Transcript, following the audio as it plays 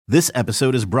This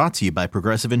episode is brought to you by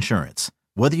Progressive Insurance.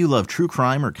 Whether you love true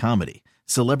crime or comedy,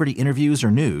 celebrity interviews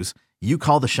or news, you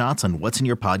call the shots on what's in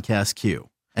your podcast queue.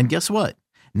 And guess what?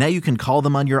 Now you can call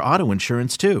them on your auto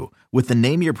insurance too with the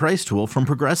Name Your Price tool from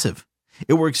Progressive.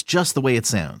 It works just the way it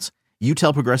sounds. You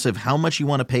tell Progressive how much you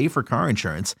want to pay for car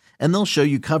insurance, and they'll show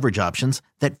you coverage options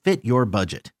that fit your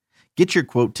budget. Get your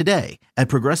quote today at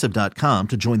Progressive.com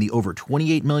to join the over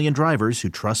 28 million drivers who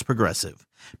trust Progressive.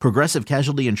 Progressive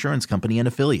Casualty Insurance Company and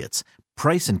Affiliates.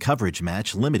 Price and coverage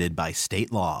match limited by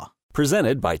state law.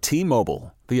 Presented by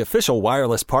T-Mobile, the official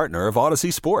wireless partner of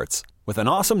Odyssey Sports. With an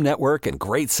awesome network and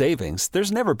great savings,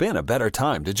 there's never been a better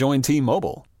time to join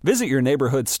T-Mobile. Visit your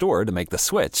neighborhood store to make the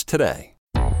switch today.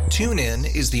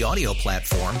 TuneIn is the audio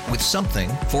platform with something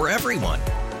for everyone.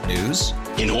 News.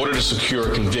 In order to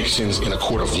secure convictions in a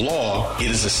court of law, it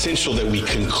is essential that we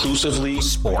conclusively.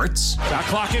 Sports. Got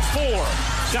clock at 4.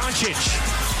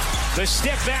 Doncic. The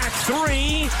step back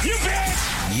 3. You bet.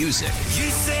 Music.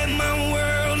 You set my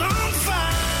world on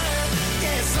fire.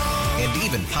 Yes, and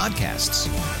even podcasts.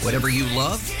 Whatever you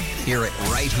love, hear it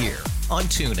right here on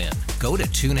TuneIn. Go to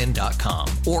TuneIn.com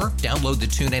or download the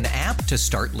TuneIn app to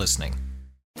start listening.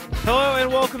 Hello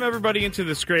and welcome everybody into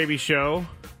the Skraby Show.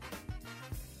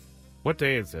 What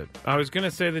day is it? I was going to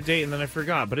say the date and then I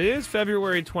forgot, but it is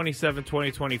February 27,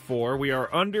 2024. We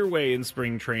are underway in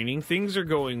spring training. Things are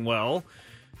going well.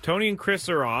 Tony and Chris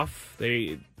are off.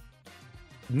 They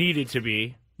needed to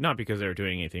be, not because they were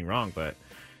doing anything wrong, but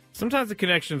sometimes the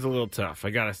connection's a little tough,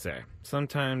 I gotta say.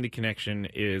 Sometimes the connection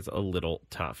is a little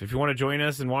tough. If you want to join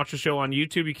us and watch the show on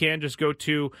YouTube, you can. Just go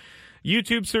to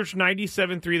YouTube, search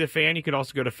 97.3 The Fan. You could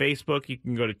also go to Facebook. You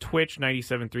can go to Twitch,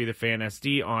 97.3 The Fan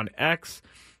SD on X.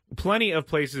 Plenty of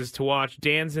places to watch.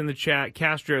 Dan's in the chat.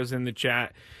 Castro's in the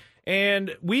chat.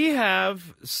 And we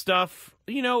have stuff,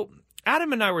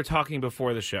 Adam and I were talking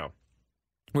before the show.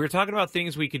 We were talking about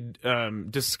things we could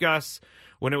discuss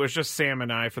when it was just Sam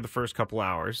and I for the first couple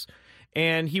hours.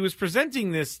 And he was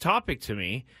presenting this topic to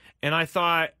me, and I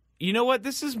thought, you know what,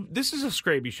 this is a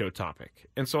Skraby Show topic.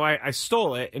 And so I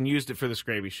stole it and used it for the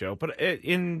Skraby Show. But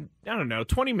in,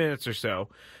 20 minutes or so,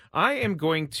 I am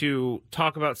going to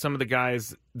talk about some of the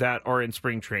guys that are in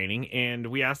spring training. And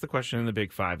we asked the question in the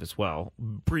Big Five as well,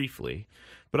 briefly.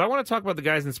 But I want to talk about the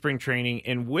guys in spring training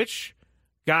and which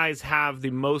guys have the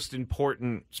most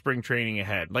important spring training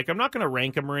ahead. Like, I'm not going to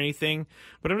rank them or anything,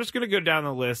 but I'm just going to go down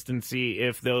the list and see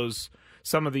if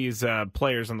some of these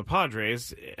players on the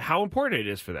Padres, how important it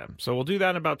is for them. So we'll do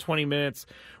that in about 20 minutes.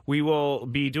 We will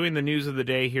be doing the news of the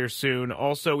day here soon.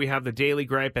 Also, we have the Daily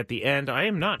Gripe at the end. I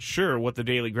am not sure what the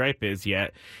Daily Gripe is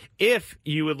yet. If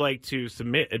you would like to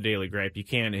submit a Daily Gripe, you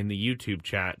can in the YouTube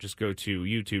chat. Just go to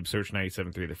YouTube, search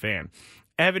 97.3 The Fan.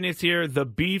 Evan is here. The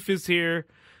Beef is here.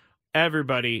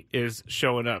 Everybody is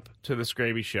showing up to the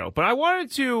Skraby Show. But I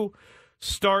wanted to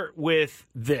start with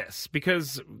this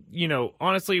because,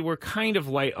 honestly, we're kind of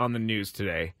light on the news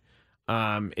today.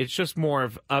 It's just more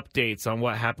of updates on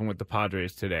what happened with the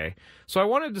Padres today. So I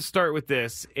wanted to start with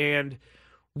this, and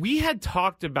we had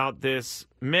talked about this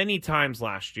many times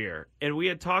last year, and we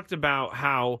had talked about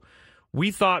how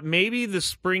we thought maybe the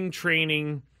spring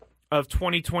training of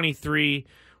 2023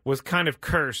 was kind of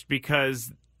cursed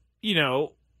because,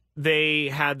 they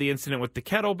had the incident with the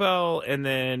kettlebell, and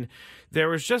then there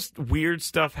was just weird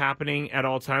stuff happening at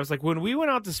all times. Like when we went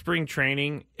out to spring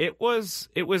training, it was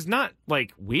not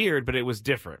like weird, but it was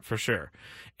different for sure.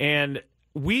 And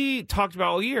we talked about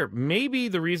all year, maybe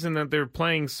the reason that they're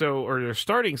they're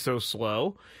starting so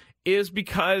slow is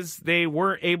because they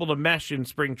weren't able to mesh in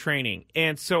spring training.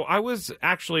 And so I was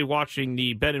actually watching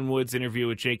the Ben and Woods interview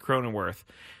with Jake Cronenworth,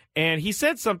 and he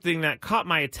said something that caught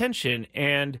my attention,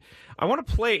 and I want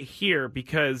to play it here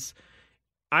because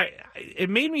it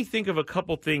made me think of a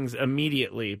couple things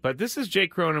immediately. But this is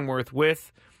Jake Cronenworth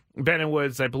with Ben and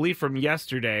Woods, I believe from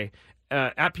yesterday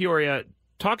at Peoria,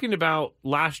 talking about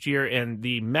last year and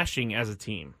the meshing as a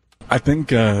team. I think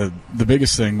the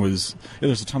biggest thing was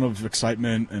there's a ton of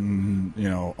excitement and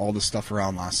all the stuff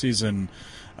around last season.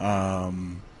 I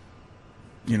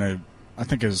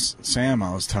think as Sam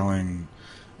I was telling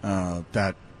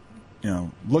that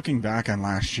looking back on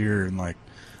last year and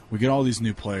we get all these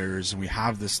new players and we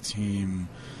have this team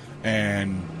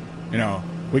and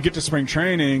we get to spring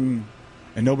training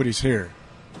and nobody's here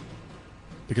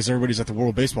because everybody's at the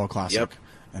World Baseball Classic. Yep.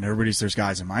 And there's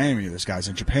guys in Miami, there's guys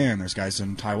in Japan, there's guys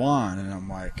in Taiwan, and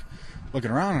I'm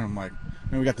looking around and I'm like,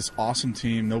 we got this awesome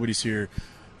team, nobody's here.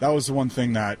 That was the one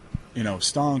thing that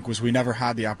stunk, was we never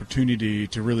had the opportunity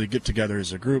to really get together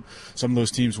as a group. Some of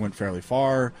those teams went fairly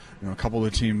far. A couple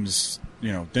of the teams,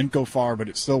 didn't go far, but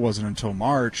it still wasn't until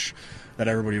March that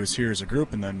everybody was here as a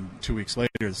group, and then 2 weeks later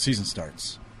the season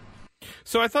starts.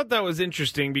 So I thought that was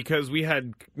interesting because we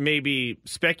had maybe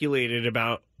speculated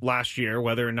about last year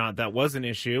whether or not that was an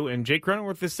issue, and Jake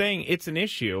Cronenworth is saying it's an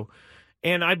issue.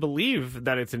 And I believe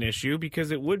that it's an issue because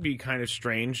it would be kind of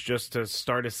strange just to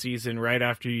start a season right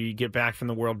after you get back from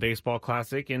the World Baseball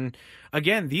Classic. And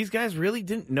again, these guys really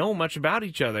didn't know much about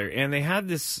each other, and they had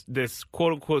this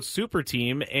quote unquote super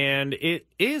team, and it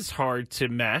is hard to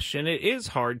mesh, and it is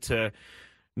hard to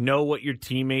know what your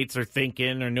teammates are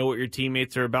thinking or know what your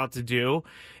teammates are about to do.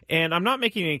 And I'm not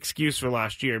making an excuse for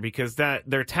last year because that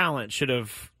their talent should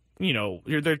have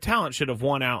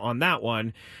won out on that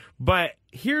one. But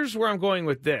here's where I'm going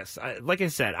with this. Like I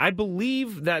said, I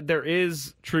believe that there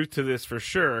is truth to this for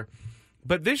sure.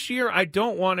 But this year, I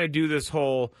don't want to do this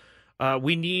whole,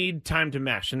 we need time to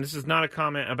mesh. And this is not a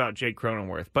comment about Jake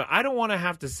Cronenworth. But I don't want to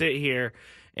have to sit here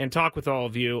and talk with all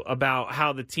of you about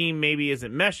how the team maybe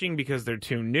isn't meshing because they're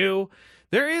too new.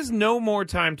 There is no more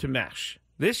time to mesh.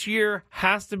 This year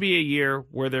has to be a year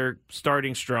where they're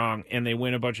starting strong and they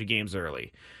win a bunch of games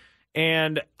early.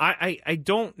 And I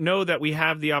don't know that we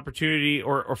have the opportunity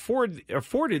or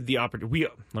afforded the opportunity.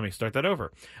 Let me start that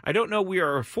over. I don't know we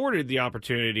are afforded the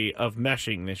opportunity of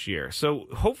meshing this year. So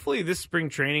hopefully this spring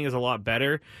training is a lot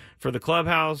better for the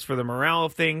clubhouse, for the morale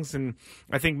of things. And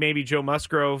I think maybe Joe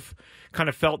Musgrove kind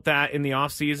of felt that in the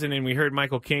offseason. And we heard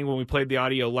Michael King when we played the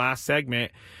audio last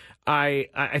segment.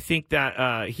 I think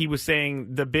that he was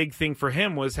saying the big thing for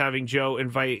him was having Joe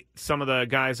invite some of the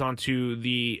guys onto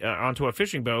a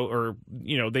fishing boat, or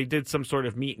they did some sort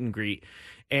of meet and greet,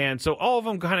 and so all of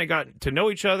them kind of got to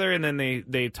know each other, and then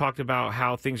they talked about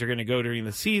how things are going to go during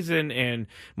the season. And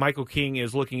Michael King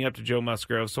is looking up to Joe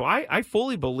Musgrove, so I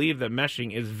fully believe that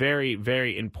meshing is very,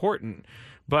 very important.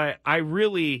 But I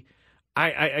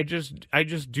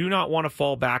just do not want to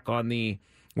fall back on the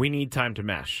we need time to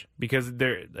mesh, because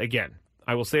there, again,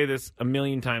 I will say this a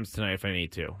million times tonight if I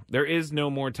need to. There is no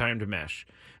more time to mesh.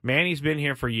 Manny's been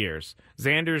here for years.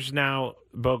 Xander's now,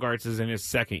 Bogarts is in his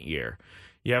second year.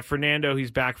 You have Fernando,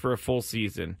 he's back for a full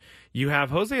season. You have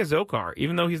Jose Azocar,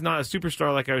 even though he's not a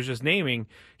superstar like I was just naming,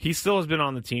 he still has been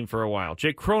on the team for a while.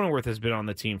 Jake Cronenworth has been on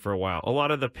the team for a while. A lot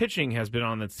of the pitching has been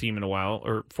on the team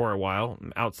for a while,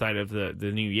 outside of the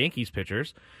new Yankees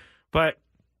pitchers. But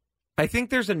I think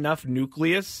there's enough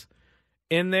nucleus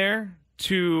in there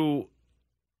within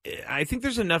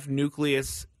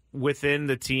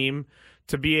the team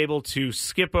to be able to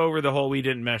skip over the whole we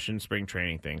didn't mesh in spring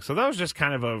training thing. So that was just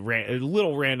kind of a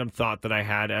little random thought that I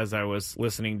had as I was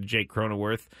listening to Jake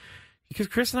Cronenworth, because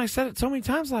Chris and I said it so many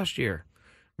times last year.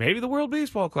 Maybe the World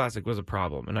Baseball Classic was a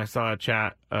problem. And I saw a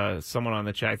chat, someone on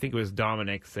the chat, I think it was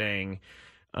Dominic, saying,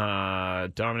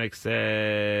 Dominic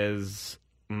says,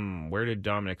 where did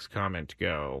Dominic's comment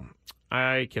go?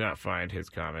 I cannot find his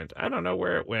comment. I don't know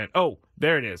where it went. Oh,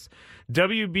 there it is.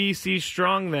 WBC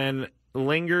Strong then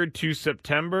lingered to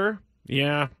September.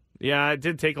 Yeah, it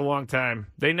did take a long time.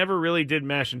 They never really did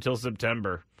mesh until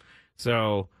September.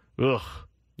 So,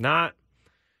 not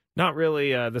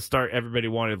really the start everybody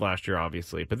wanted last year,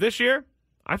 obviously. But this year,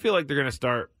 I feel like they're going to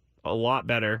start a lot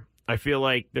better. I feel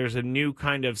like there's a new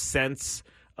kind of sense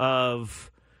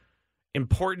of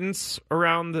importance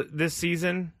around this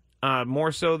season,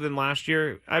 more so than last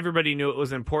year. Everybody knew it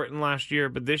was important last year,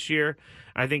 but this year,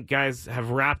 I think guys have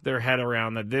wrapped their head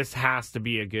around that this has to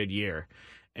be a good year.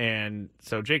 And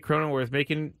so Jake Cronenworth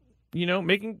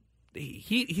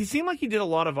he seemed like he did a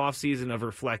lot of offseason of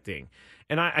reflecting,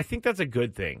 and I think that's a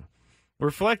good thing.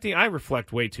 I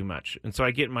reflect way too much, and so I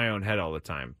get in my own head all the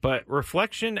time. But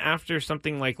reflection after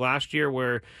something like last year,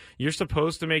 where you're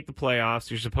supposed to make the playoffs,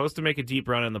 you're supposed to make a deep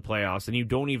run in the playoffs, and you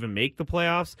don't even make the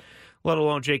playoffs, let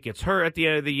alone Jake gets hurt at the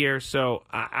end of the year. So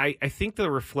I think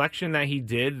the reflection that he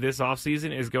did this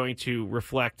offseason is going to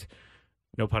reflect,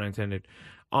 no pun intended,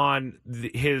 on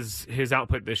his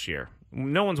output this year.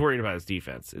 No one's worried about his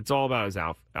defense. It's all about his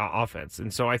offense.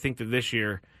 And so I think that this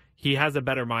year he has a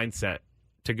better mindset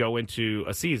to go into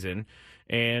a season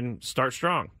and start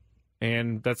strong.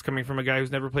 And that's coming from a guy who's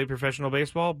never played professional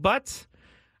baseball. But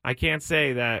I can't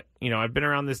say that, I've been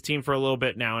around this team for a little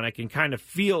bit now, and I can kind of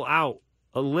feel out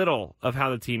a little of how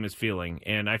the team is feeling.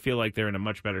 And I feel like they're in a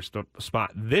much better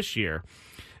spot this year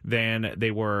than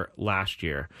they were last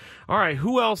year. All right,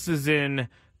 who else is in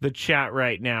the chat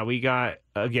right now? We got,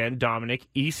 again, Dominic.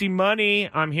 Easy Money.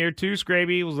 I'm here too.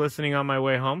 Skraby was listening on my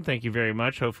way home. Thank you very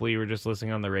much. Hopefully you were just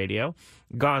listening on the radio.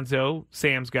 Gonzo,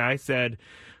 Sam's guy, said,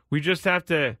 we just have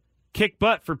to kick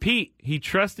butt for Pete. He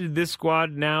trusted this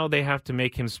squad. Now they have to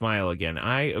make him smile again.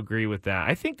 I agree with that.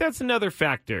 I think that's another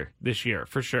factor this year,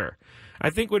 for sure.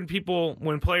 I think when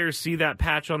players see that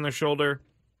patch on their shoulder,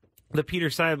 the Peter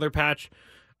Seidler patch,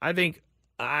 I think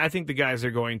I think the guys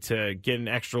are going to get an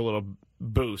extra little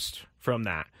boost from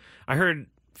that. I heard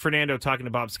Fernando talking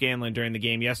to Bob Scanlon during the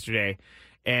game yesterday,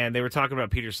 and they were talking about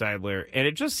Peter Seidler. And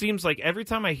it just seems like every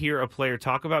time I hear a player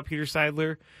talk about Peter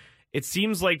Seidler, it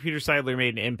seems like Peter Seidler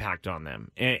made an impact on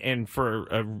them, and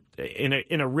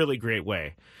in a really great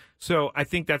way. So I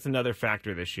think that's another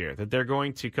factor this year, that they're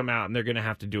going to come out and they're going to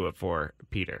have to do it for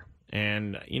Peter.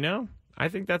 And, I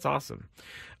think that's awesome.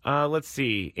 Let's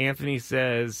see. Anthony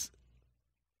says,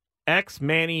 X,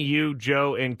 Manny, you,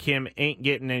 Joe, and Kim ain't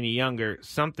getting any younger.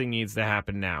 Something needs to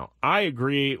happen now. I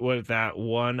agree with that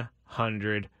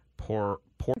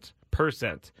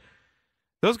 100%.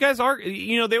 Those guys are,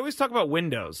 they always talk about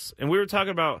windows, and we were talking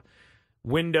about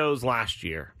windows last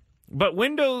year. But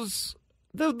windows,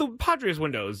 the Padres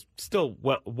window is still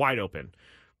wide open,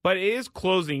 but it is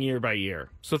closing year by year.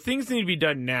 So things need to be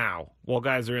done now while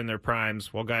guys are in their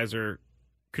primes, while guys are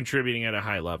contributing at a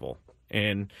high level.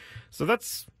 And so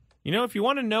that's, if you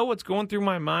want to know what's going through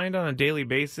my mind on a daily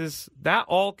basis, that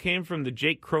all came from the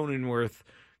Jake Cronenworth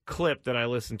clip that I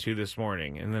listened to this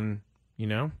morning. And then,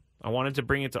 I wanted to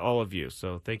bring it to all of you,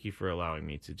 so thank you for allowing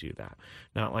me to do that.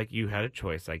 Not like you had a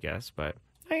choice, I guess, but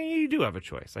you do have a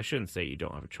choice. I shouldn't say you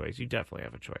don't have a choice. You definitely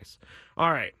have a choice.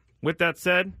 All right, with that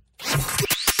said,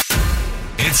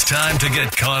 it's time to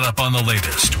get caught up on the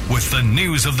latest with the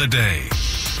news of the day.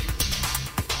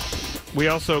 We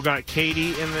also got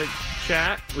Katie in the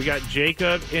chat. We got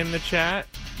Jacob in the chat.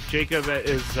 Jacob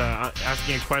is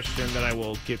asking a question that I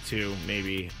will get to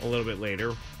maybe a little bit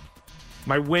later.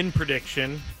 My win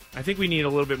prediction. I think we need a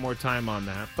little bit more time on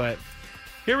that. But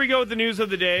here we go with the news of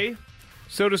the day.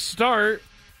 So to start,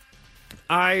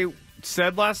 I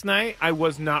said last night I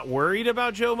was not worried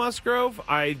about Joe Musgrove.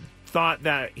 I thought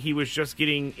that he was just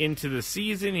getting into the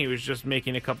season. He was just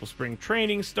making a couple spring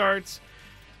training starts.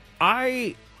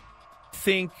 I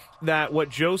think that what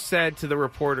Joe said to the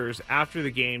reporters after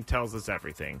the game tells us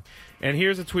everything. And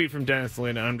here's a tweet from Dennis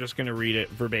Lynn, and I'm just going to read it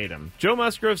verbatim. Joe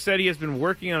Musgrove said he has been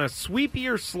working on a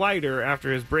sweepier slider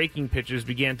after his breaking pitches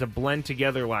began to blend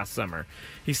together last summer.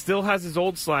 He still has his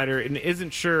old slider and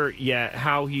isn't sure yet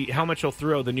how much he'll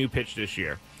throw the new pitch this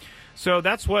year. So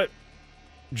that's what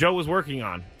Joe was working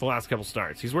on the last couple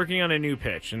starts. He's working on a new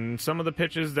pitch, and some of the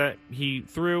pitches that he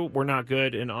threw were not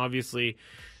good, and obviously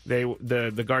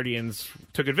the Guardians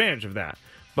took advantage of that.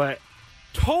 But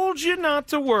told you not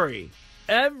to worry.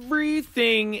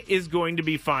 Everything is going to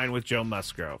be fine with Joe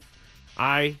Musgrove.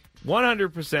 I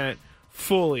 100%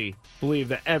 fully believe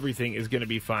that everything is going to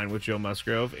be fine with Joe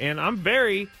Musgrove, and I'm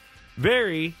very,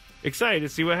 very excited to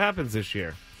see what happens this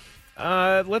year.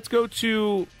 Let's go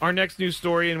to our next news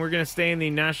story, and we're going to stay in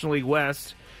the National League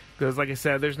West because, like I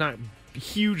said, there's not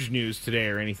huge news today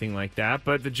or anything like that.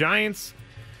 But the Giants,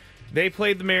 they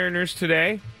played the Mariners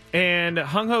today, and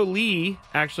Hung-Ho Lee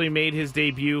actually made his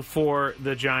debut for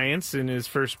the Giants in his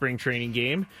first spring training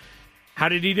game. How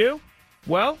did he do?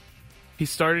 Well, he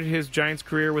started his Giants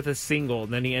career with a single,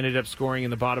 and then he ended up scoring in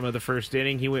the bottom of the first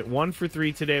inning. He went 1 for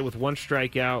 3 today with 1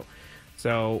 strikeout.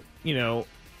 So,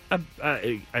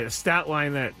 a stat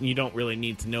line that you don't really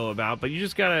need to know about, but you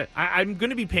just gotta. I'm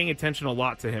going to be paying attention a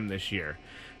lot to him this year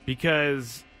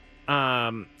because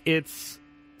it's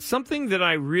something that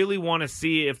I really want to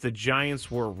see if the Giants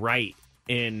were right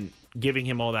in giving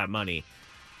him all that money.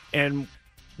 And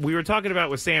we were talking about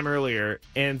with Sam earlier,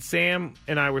 and Sam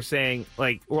and I were saying,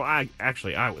 I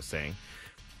was saying,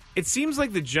 it seems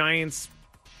like the Giants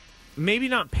maybe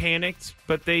not panicked,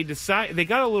 but they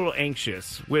got a little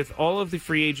anxious with all of the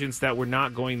free agents that were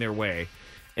not going their way.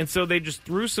 And so they just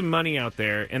threw some money out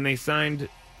there, and they signed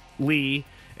Lee,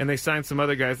 and they signed some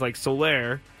other guys like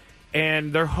Soler,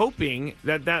 and they're hoping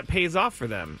that that pays off for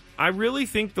them. I really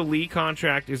think the Lee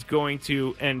contract is going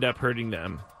to end up hurting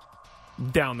them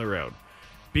down the road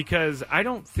because I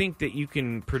don't think that you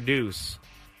can produce.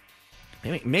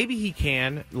 I mean, maybe he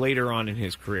can later on in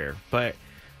his career, but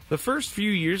the first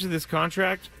few years of this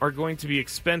contract are going to be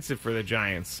expensive for the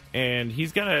Giants, and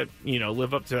he's got to,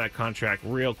 live up to that contract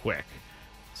real quick.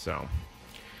 So,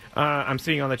 I'm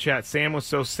seeing on the chat, Sam was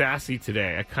so sassy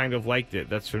today. I kind of liked it.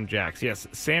 That's from Jax. Yes,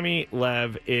 Sammy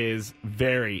Lev is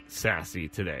very sassy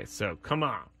today. So, come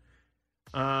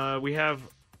on. We have,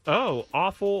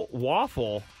 Awful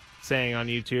Waffle saying on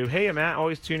YouTube, hey, Matt,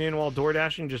 always tune in while door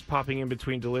dashing, just popping in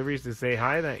between deliveries to say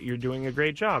hi, that you're doing a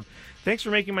great job. Thanks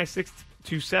for making my 6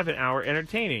 to 7 hour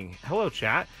entertaining. Hello,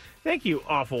 chat. Thank you,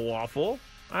 Awful Waffle.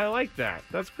 I like that.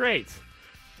 That's great.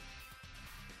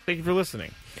 Thank you for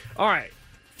listening. All right.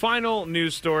 Final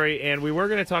news story, and we were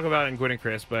going to talk about it in Gwyn and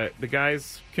Chris, but the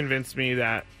guys convinced me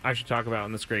that I should talk about it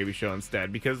on the Skraby Show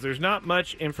instead, because there's not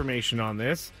much information on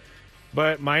this,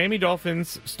 but Miami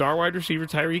Dolphins star wide receiver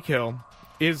Tyreek Hill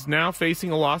is now facing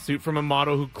a lawsuit from a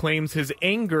model who claims his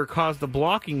anger caused the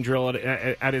blocking drill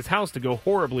at his house to go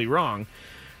horribly wrong.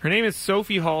 Her name is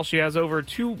Sophie Hall. She has over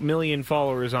 2 million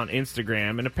followers on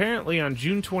Instagram, and apparently on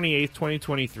June 28th,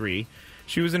 2023,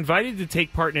 she was invited to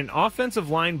take part in an offensive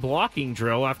line blocking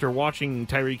drill after watching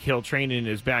Tyreek Hill train in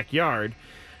his backyard.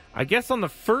 I guess on the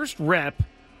first rep,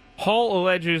 Hall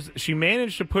alleges she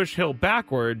managed to push Hill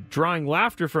backward, drawing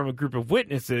laughter from a group of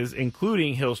witnesses,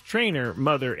 including Hill's trainer,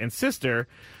 mother, and sister.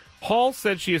 Hall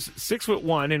said she is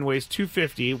 6'1" and weighs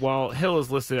 250, while Hill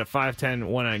is listed at 5'10",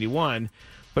 191.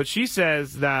 But she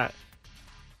says that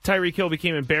Tyreek Hill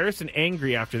became embarrassed and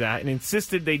angry after that and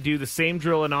insisted they do the same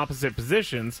drill in opposite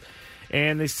positions.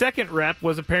 And the second rep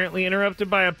was apparently interrupted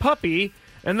by a puppy,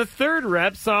 and the third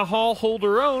rep saw Hall hold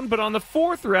her own, but on the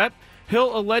fourth rep,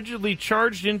 Hill allegedly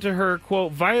charged into her,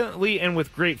 quote, violently and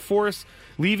with great force,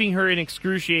 leaving her in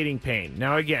excruciating pain.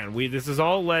 Now, again, this is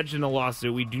all alleged in a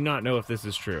lawsuit. We do not know if this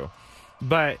is true.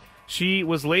 But she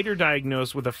was later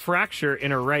diagnosed with a fracture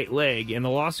in her right leg, and the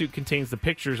lawsuit contains the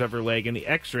pictures of her leg and the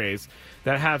x-rays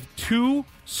that have 2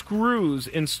 screws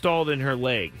installed in her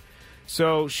leg.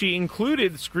 So she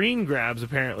included screen grabs,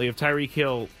 apparently, of Tyreek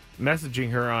Hill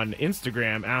messaging her on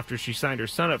Instagram after she signed her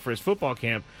son up for his football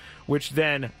camp, which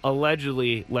then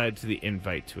allegedly led to the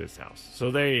invite to his house.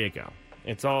 So there you go.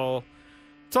 It's all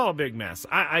a big mess.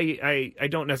 I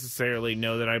don't necessarily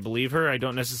know that I believe her. I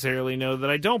don't necessarily know that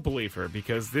I don't believe her,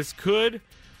 because this could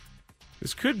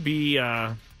be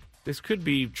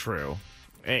true.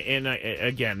 And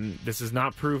again, this is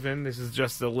not proven. This is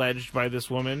just alleged by this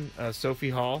woman,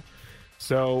 Sophie Hall.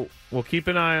 So we'll keep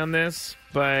an eye on this.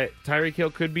 But Tyreek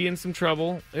Hill could be in some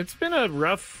trouble. It's been a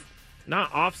rough,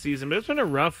 not off season, but it's been a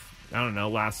rough,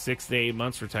 last 6 to 8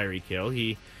 months for Tyreek Hill.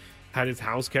 He had his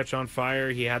house catch on fire.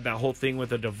 He had that whole thing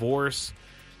with a divorce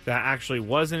that actually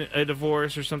wasn't a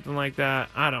divorce or something like that.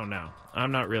 I don't know.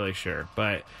 I'm not really sure.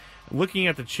 But looking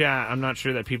at the chat, I'm not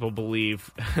sure that people believe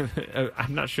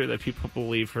I'm not sure that people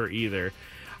believe her either.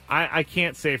 I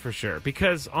can't say for sure,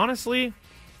 because honestly,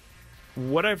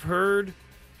 what I've heard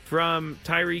from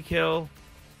Tyreek Hill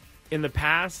in the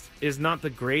past is not the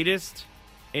greatest,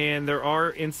 and there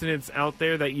are incidents out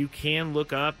there that you can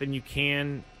look up and you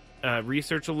can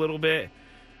research a little bit,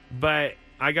 but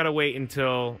I gotta wait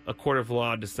until a court of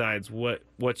law decides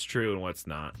what's true and what's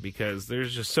not, because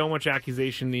there's just so much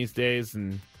accusation these days,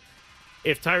 and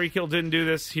if Tyreek Hill didn't do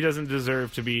this, he doesn't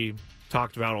deserve to be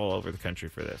talked about all over the country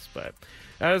for this. But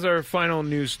that is our final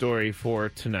news story for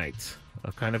tonight,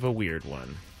 a kind of a weird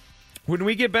one. When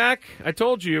we get back, I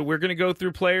told you we're going to go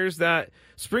through players that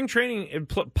spring training,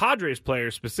 Padres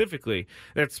players specifically,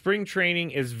 that spring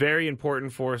training is very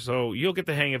important for, so you'll get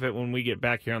the hang of it when we get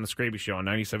back here on the Skraby Show on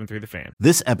 97.3 The Fan.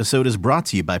 This episode is brought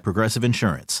to you by Progressive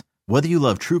Insurance. Whether you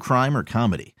love true crime or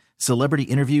comedy, celebrity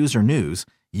interviews or news,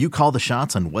 you call the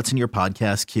shots on what's in your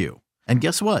podcast queue. And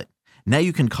guess what? Now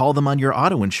you can call them on your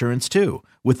auto insurance too,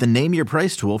 with the Name Your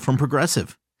Price tool from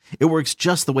Progressive. It works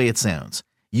just the way it sounds.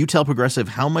 You tell Progressive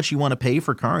how much you want to pay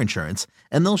for car insurance,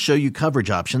 and they'll show you coverage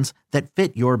options that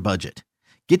fit your budget.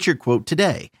 Get your quote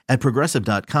today at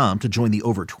Progressive.com to join the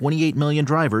over 28 million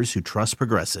drivers who trust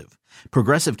Progressive.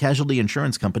 Progressive Casualty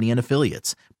Insurance Company and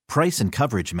Affiliates. Price and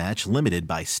coverage match limited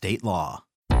by state law.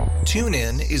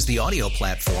 TuneIn is the audio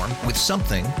platform with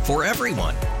something for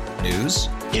everyone. News.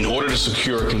 In order to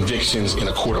secure convictions in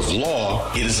a court of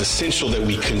law, it is essential that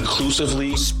we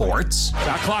conclusively. Sports.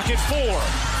 Got clock at 4.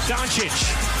 Doncic.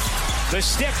 The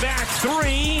step back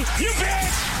 3. You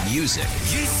bet. Music.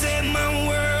 You set my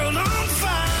world on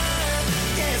fire.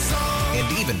 Yes,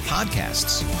 and even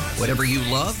podcasts. Whatever you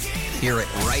love, hear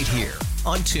it right here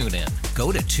on TuneIn.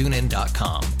 Go to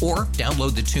TuneIn.com or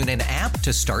download the TuneIn app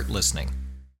to start listening.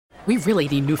 We really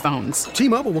need new phones.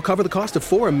 T-Mobile will cover the cost of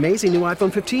 4 amazing new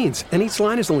iPhone 15s, and each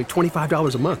line is only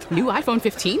 $25 a month. New iPhone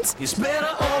 15s? It's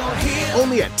better over here.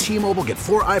 Only at T-Mobile, get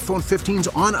 4 iPhone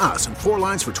 15s on us and 4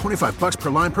 lines for $25 per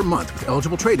line per month with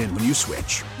eligible trade-in when you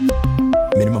switch.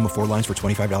 Minimum of 4 lines for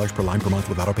 $25 per line per month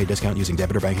with autopay discount using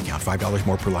debit or bank account. $5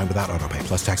 more per line without autopay,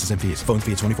 plus taxes and fees. Phone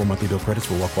fee at 24 monthly bill credits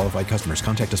for well-qualified customers.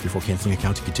 Contact us before canceling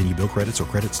account to continue bill credits or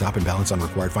credit stop and balance on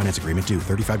required finance agreement due.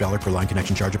 $35 per line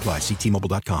connection charge applies. See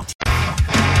T-Mobile.com.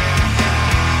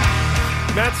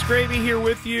 Matt Skraby here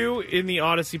with you in the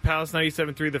Odyssey Palace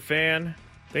 97.3 The Fan.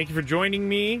 Thank you for joining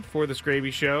me for the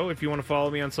Skraby Show. If you want to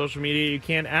follow me on social media, you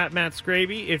can at Matt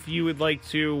Skraby. If you would like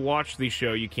to watch the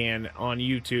show, you can on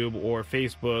YouTube or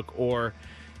Facebook or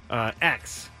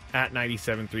X at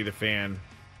 97.3 The Fan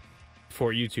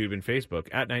for YouTube and Facebook,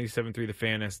 at 97.3 The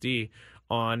Fan SD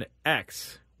on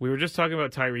X. We were just talking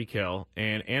about Tyreek Hill,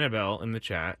 and Annabelle in the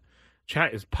chat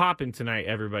Chat is popping tonight,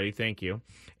 everybody. Thank you.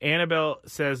 Annabelle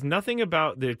says, nothing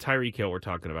about the Tyreek Hill we're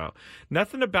talking about.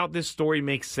 Nothing about this story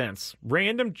makes sense.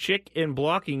 Random chick in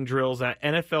blocking drills at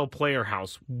NFL player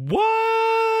house.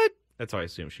 What? That's how I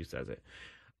assume she says it.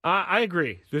 I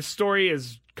agree. This story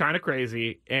is kind of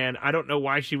crazy, and I don't know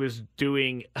why she was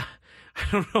doing... I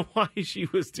don't know why she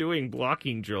was doing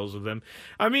blocking drills with him.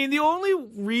 I mean, the only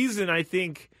reason I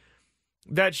think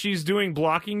that she's doing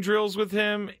blocking drills with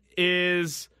him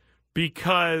is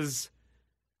because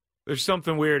there's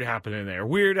something weird happening there.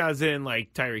 Weird as in,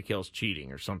 like, Tyreek Hill's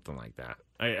cheating or something like that.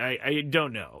 I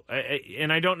don't know.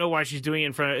 And I don't know why she's doing it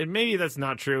in front of... And maybe that's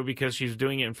not true because she's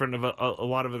doing it in front of a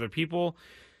lot of other people.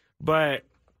 But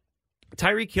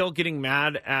Tyreek Hill getting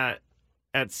mad at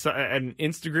an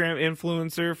Instagram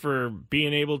influencer for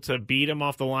being able to beat him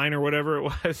off the line or whatever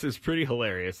it was is pretty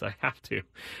hilarious. I have to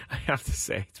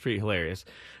say, it's pretty hilarious.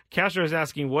 Castro is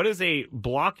asking, what is a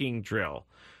blocking drill?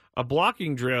 A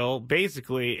blocking drill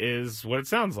basically is what it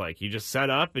sounds like. You just set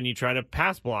up and you try to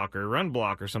pass block or run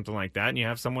block or something like that, and you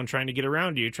have someone trying to get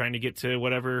around you, trying to get to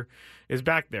whatever is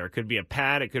back there. It could be a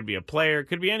pad, it could be a player, it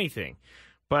could be anything.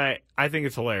 But I think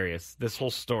it's hilarious. This whole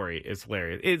story is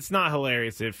hilarious. It's not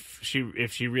hilarious if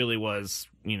she really was,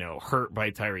 hurt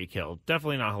by Tyreek Hill.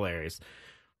 Definitely not hilarious.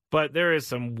 But there is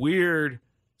some weird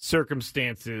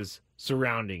circumstances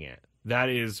surrounding it. That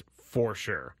is for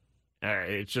sure.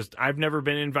 It's just, I've never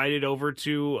been invited over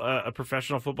to a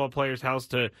professional football player's house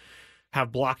to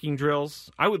have blocking drills.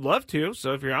 I would love to.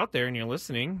 So if you're out there and you're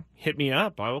listening, hit me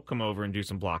up. I will come over and do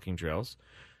some blocking drills.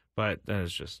 But that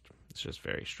is it's just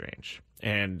very strange.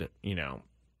 And,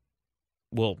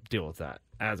 we'll deal with that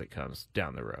as it comes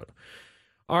down the road.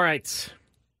 All right.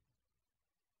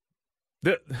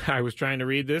 I was trying to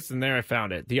read this, and there I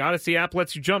found it. The Odyssey app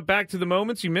lets you jump back to the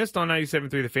moments you missed on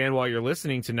 97.3 The Fan while you're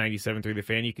listening to 97.3 The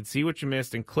Fan. You can see what you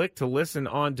missed and click to listen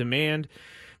on demand.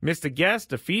 Missed a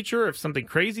guest, a feature, if something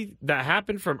crazy that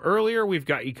happened from earlier, we've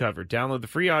got you covered. Download the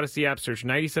free Odyssey app, search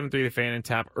 97.3 The Fan, and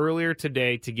tap earlier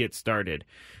today to get started.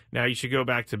 Now, you should go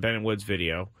back to Ben and Wood's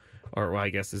video, or well, I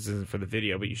guess this isn't for the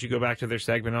video, but you should go back to their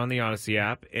segment on the Odyssey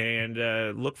app and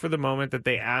look for the moment that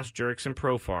they asked Jurickson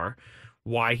Profar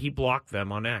why he blocked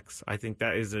them on X. I think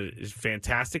that is a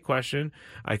fantastic question.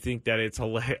 I think that it's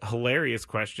a hilarious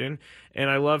question, and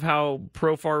I love how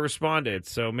Profar responded.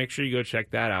 So make sure you go check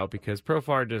that out because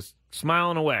Profar just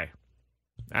smiling away,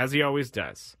 as he always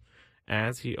does.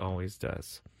 As he always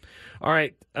does. All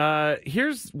right,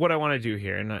 here's what I want to do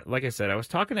here. And like I said, I was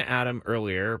talking to Adam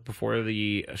earlier before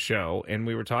the show, and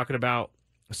we were talking about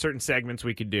certain segments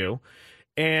we could do.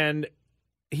 And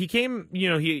he came,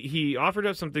 he offered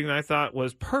up something that I thought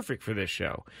was perfect for this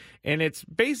show. And it's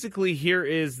basically, here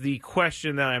is the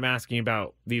question that I'm asking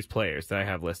about these players that I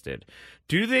have listed.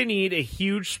 Do they need a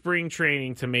huge spring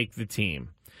training to make the team?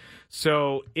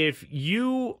 So if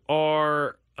you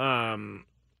are, let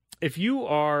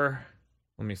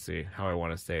me see how I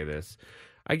want to say this.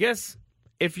 I guess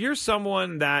if you're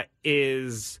someone that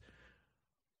is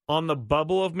on the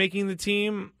bubble of making the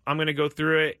team, I'm going to go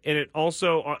through it. And it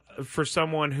also for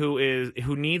someone who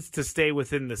needs to stay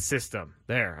within the system.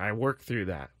 There, I worked through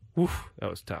that. Oof, that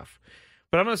was tough.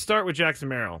 But I'm going to start with Jackson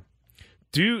Merrill.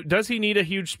 Does he need a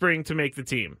huge spring to make the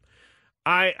team?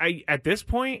 I at this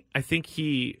point, I think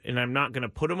and I'm not going to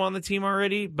put him on the team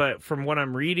already, but from what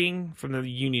I'm reading from the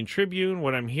Union Tribune,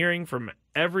 what I'm hearing from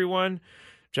everyone,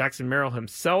 Jackson Merrill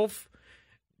himself,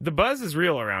 the buzz is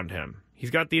real around him.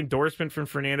 He's got the endorsement from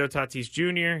Fernando Tatis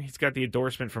Jr. He's got the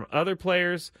endorsement from other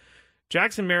players.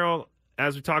 Jackson Merrill,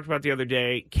 as we talked about the other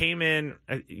day, came in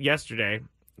and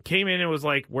was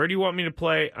like, where do you want me to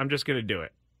play? I'm just going to do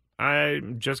it.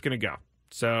 I'm just going to go.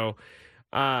 So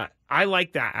I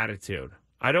like that attitude.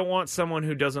 I don't want someone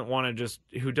who doesn't want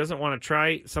to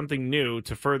try something new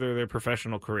to further their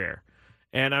professional career.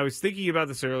 And I was thinking about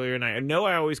this earlier, and I know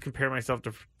I always compare myself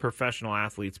to professional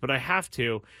athletes, but I have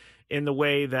to in the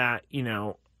way that,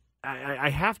 I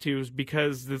have to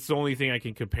because it's the only thing I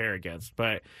can compare against.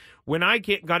 But when I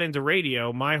got into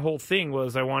radio, my whole thing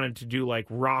was I wanted to do like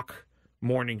rock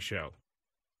morning show,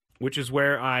 which is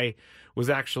where I was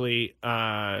actually,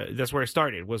 that's where I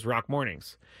started, was rock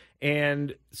mornings.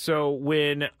 And so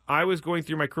when I was going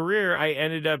through my career, I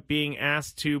ended up being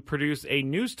asked to produce a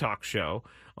news talk show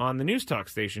on the news talk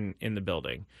station in the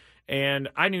building. And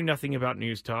I knew nothing about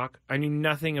news talk. I knew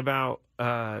nothing about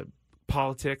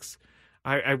politics.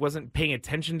 I wasn't paying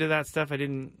attention to that stuff. I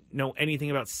didn't know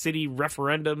anything about city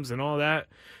referendums and all that.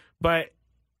 But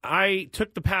I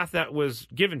took the path that was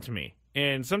given to me.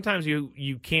 And sometimes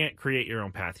you can't create your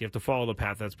own path. You have to follow the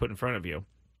path that's put in front of you.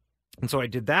 And so I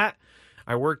did that.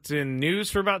 I worked in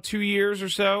news for about 2 years or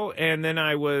so, and then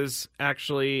I was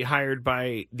actually hired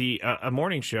by a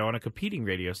morning show on a competing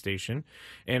radio station,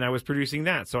 and I was producing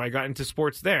that. So I got into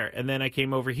sports there, and then I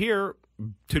came over here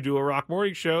to do a rock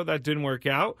morning show. That didn't work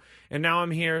out, and now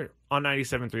I'm here on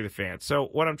 97.3 The Fan. So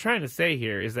what I'm trying to say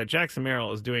here is that Jackson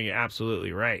Merrill is doing it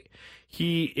absolutely right.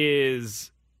 He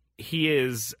is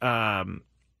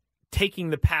taking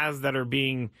the paths that are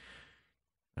being...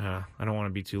 I don't want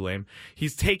to be too lame.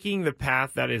 He's taking the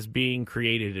path that is being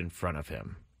created in front of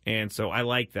him. And so I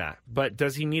like that. But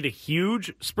does he need a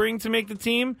huge spring to make the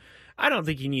team? I don't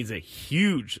think he needs a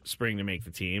huge spring to make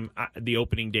the team, the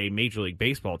opening day Major League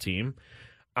Baseball team.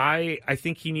 I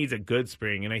think he needs a good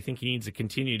spring, and I think he needs to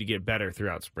continue to get better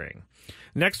throughout spring.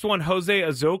 Next one, Jose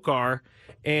Azocar.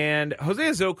 And Jose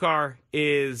Azocar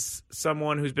is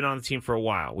someone who's been on the team for a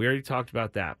while. We already talked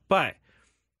about that. But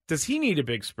does he need a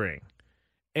big spring?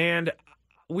 And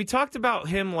we talked about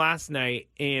him last night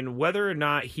and whether or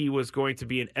not he was going to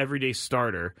be an everyday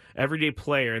starter, everyday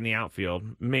player in the outfield,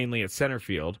 mainly at center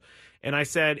field. And I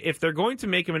said, if they're going to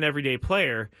make him an everyday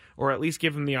player, or at least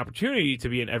give him the opportunity to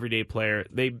be an everyday player,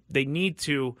 they need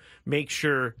to make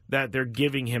sure that they're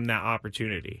giving him that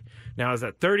opportunity. Now, is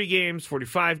that 30 games,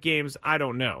 45 games? I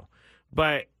don't know.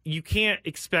 But you can't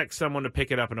expect someone to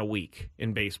pick it up in a week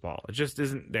in baseball. It just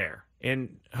isn't there.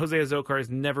 And Jose Azocar has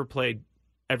never played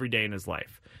every day in his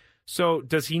life. So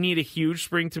does he need a huge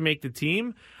spring to make the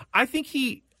team? I think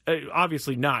he,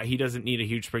 obviously not. He doesn't need a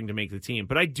huge spring to make the team.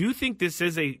 But I do think this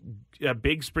is a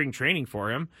big spring training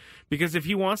for him, because if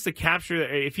he wants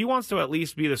to at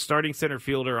least be the starting center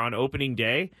fielder on opening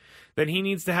day, then he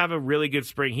needs to have a really good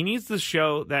spring. He needs to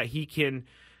show that he can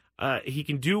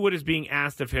do what is being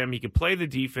asked of him. He can play the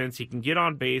defense. He can get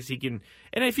on base. And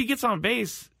if he gets on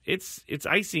base, it's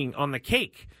icing on the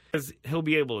cake, because he'll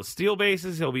be able to steal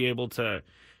bases. He'll be able to,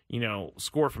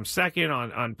 score from second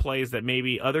on plays that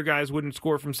maybe other guys wouldn't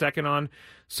score from second on.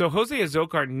 So Jose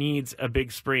Azocar needs a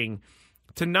big spring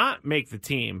to not make the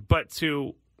team, but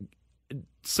to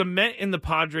cement in the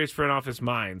Padres front office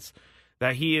minds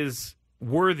that he is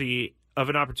worthy of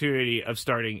an opportunity of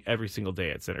starting every single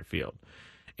day at center field.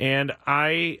 And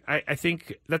I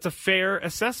think that's a fair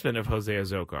assessment of Jose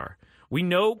Azocar. We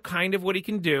know kind of what he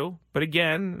can do, but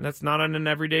again, that's not on an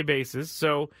everyday basis.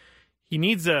 So he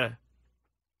needs a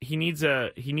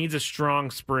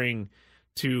strong spring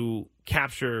to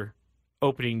capture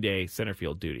opening day center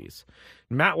field duties.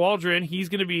 Matt Waldron, he's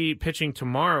going to be pitching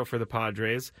tomorrow for the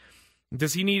Padres.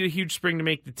 Does he need a huge spring to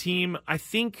make the team? I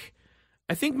think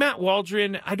Matt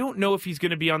Waldron, I don't know if he's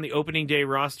going to be on the opening day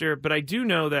roster, but I do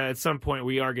know that at some point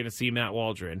we are going to see Matt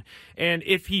Waldron. And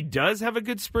if he does have a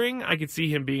good spring, I could see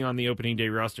him being on the opening day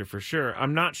roster for sure.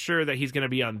 I'm not sure that he's going to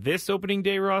be on this opening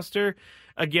day roster.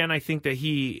 Again, I think that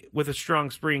he, with a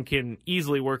strong spring, can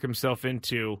easily work himself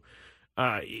into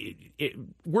at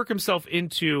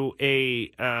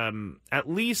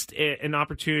least an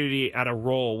opportunity at a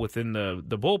role within the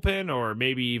bullpen, or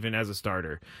maybe even as a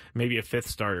starter, maybe a fifth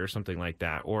starter or something like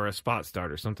that, or a spot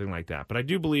starter, something like that. But I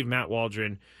do believe Matt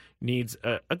Waldron needs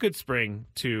a good spring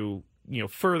to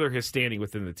further his standing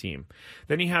within the team.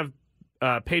 Then you have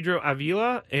Pedro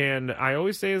Avila, and I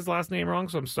always say his last name wrong,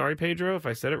 so I'm sorry, Pedro, if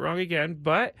I said it wrong again,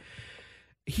 but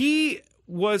he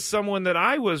was someone that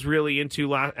I was really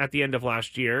into at the end of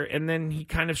last year, and then he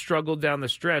kind of struggled down the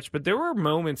stretch. But there were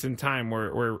moments in time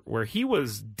where he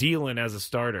was dealing as a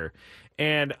starter,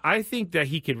 and I think that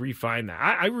he could refine that.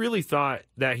 I really thought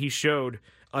that he showed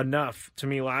enough to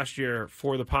me last year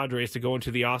for the Padres to go into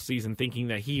the offseason thinking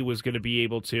that he was going to be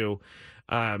able to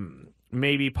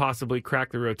maybe possibly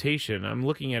crack the rotation. I'm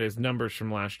looking at his numbers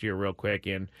from last year real quick,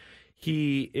 and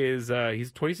he's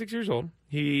 26 years old.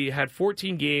 He had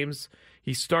 14 games.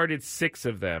 He started 6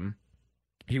 of them.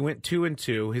 He went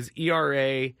 2-2. His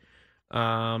ERA,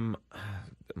 I'm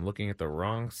looking at the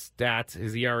wrong stats.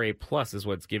 His ERA plus is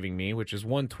what's giving me, which is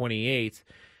 1.28.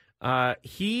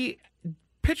 He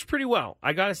pitched pretty well,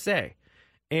 I gotta say.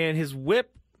 And his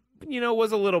whip,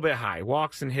 was a little bit high.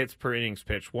 Walks and hits per innings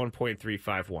pitched,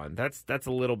 1.351. That's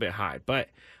a little bit high. But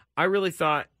I really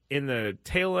thought in the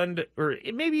tail end, or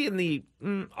maybe in the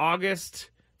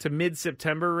August to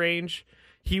mid-September range,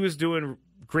 he was doing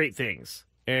great things,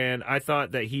 and I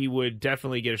thought that he would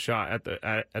definitely get a shot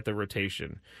at the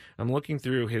rotation. I'm looking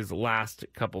through his last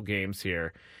couple games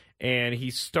here, and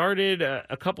he started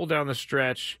a couple down the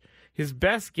stretch. His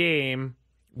best game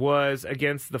was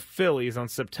against the Phillies on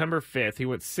September 5th. He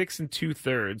went 6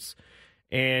 2/3,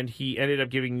 and he ended up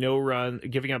giving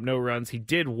up no runs. He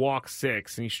did walk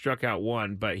 6, and he struck out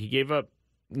 1, but he gave up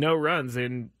no runs,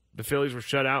 and the Phillies were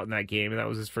shut out in that game, and that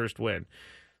was his first win.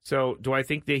 So do I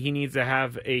think that he needs to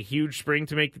have a huge spring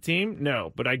to make the team?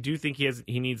 No, but I do think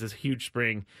he needs a huge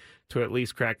spring to at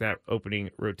least crack that opening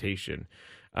rotation.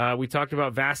 We talked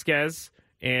about Vasquez,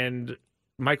 and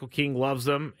Michael King loves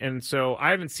him, and so I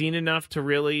haven't seen enough to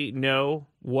really know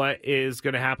what is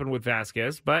going to happen with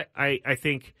Vasquez, but I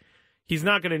think he's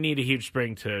not going to need a huge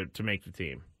spring to make the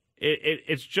team.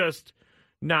 It's just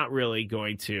not really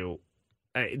going to.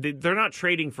 They're not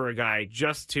trading for a guy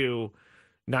just to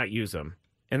not use him.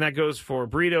 And that goes for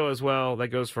Brito as well. That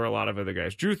goes for a lot of other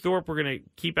guys. Drew Thorpe, we're going to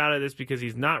keep out of this because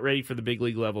he's not ready for the big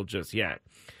league level just yet.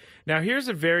 Now, here's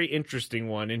a very interesting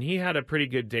one, and he had a pretty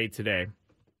good day today.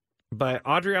 But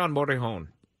Adrian Morejon.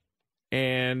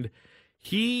 And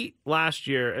he, last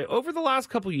year, over the last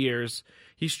couple years,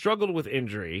 he struggled with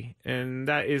injury. And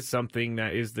that is something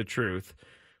that is the truth.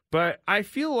 But I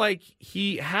feel like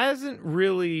he hasn't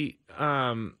really...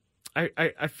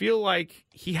 I feel like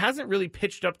he hasn't really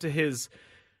pitched up to his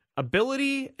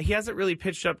ability. He hasn't really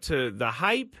pitched up to the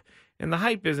hype, and the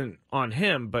hype isn't on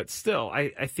him, but still,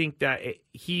 I think that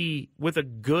he, with a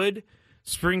good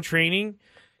spring training,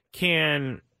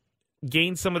 can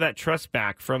gain some of that trust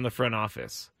back from the front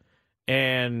office.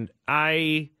 And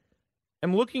I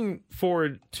am looking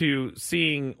forward to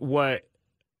seeing what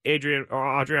Adrian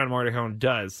Morejon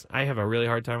does. I have a really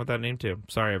hard time with that name, too.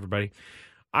 Sorry, everybody.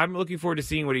 I'm looking forward to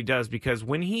seeing what he does because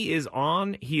when he is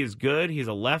on, he is good. He's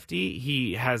a lefty.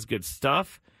 He has good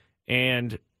stuff.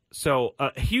 And so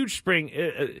a huge spring,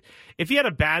 if he had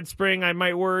a bad spring, I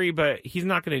might worry, but he's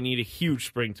not going to need a huge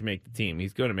spring to make the team.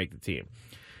 He's going to make the team.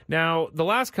 Now, the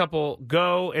last couple,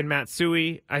 Go and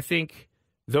Matsui, I think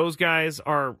those guys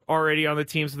are already on the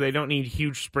team, so they don't need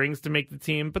huge springs to make the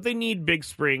team, but they need big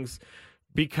springs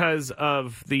because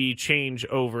of the change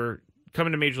over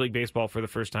coming to Major League Baseball for the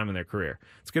first time in their career.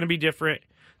 It's going to be different.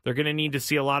 They're going to need to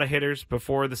see a lot of hitters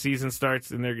before the season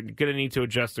starts, and they're going to need to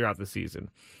adjust throughout the season.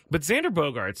 But Xander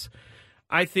Bogaerts,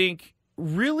 I think,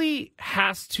 really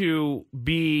has to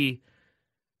be...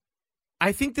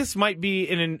 I think this might be,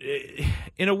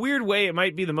 in a weird way, it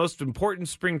might be the most important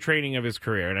spring training of his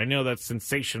career. And I know that's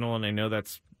sensational, and I know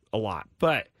that's a lot.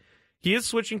 But he is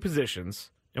switching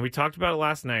positions, and we talked about it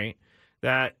last night,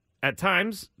 that at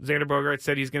times, Xander Bogaerts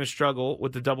said he's going to struggle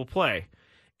with the double play.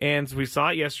 And we saw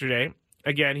it yesterday.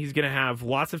 Again, he's going to have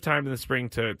lots of time in the spring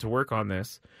to work on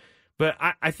this. But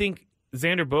I think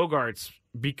Xander Bogaerts,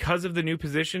 because of the new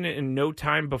position and no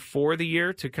time before the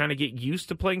year to kind of get used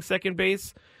to playing second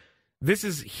base, this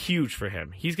is huge for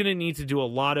him. He's going to need to do a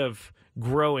lot of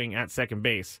growing at second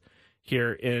base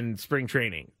here in spring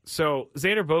training. So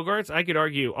Xander Bogaerts, I could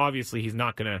argue, obviously he's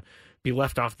not going to be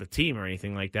left off the team or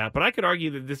anything like that, but I could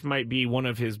argue that this might be one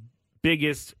of his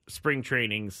biggest spring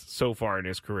trainings so far in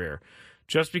his career,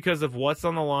 just because of what's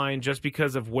on the line, just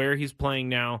because of where he's playing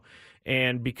now,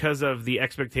 and because of the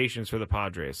expectations for the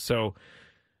Padres. So,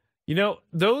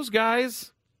 those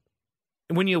guys,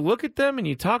 when you look at them and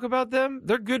you talk about them,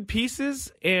 they're good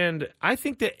pieces, and I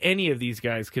think that any of these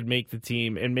guys could make the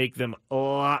team and make them a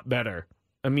lot better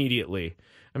immediately.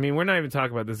 I mean, we're not even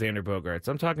talking about the Xander Bogaerts.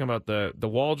 I'm talking about the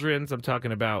Waldrons. I'm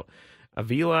talking about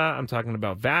Avila. I'm talking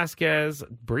about Vasquez,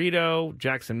 Brito,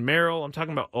 Jackson Merrill. I'm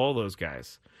talking about all those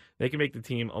guys. They can make the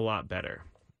team a lot better.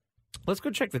 Let's go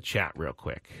check the chat real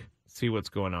quick, see what's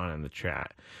going on in the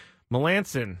chat.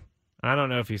 Melanson, I don't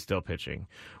know if he's still pitching.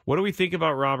 What do we think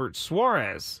about Robert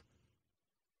Suarez?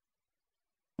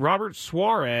 Robert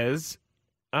Suarez,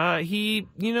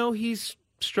 he's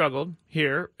struggled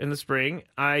here in the spring.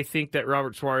 I think that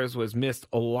Robert Suarez was missed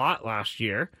a lot last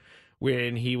year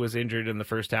when he was injured in the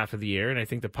first half of the year, and I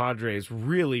think the Padres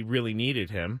really, really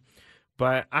needed him.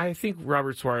 But I think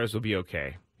Robert Suarez will be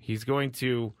okay. He's going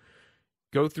to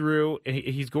go through, and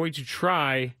he's going to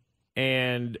try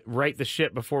and right the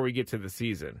ship before we get to the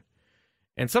season.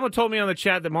 And someone told me on the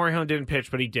chat that Morejon didn't pitch,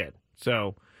 but he did.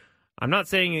 So I'm not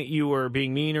saying that you were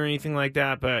being mean or anything like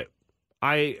that, but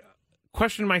I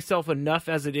question myself enough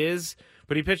as it is.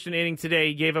 But he pitched an inning today,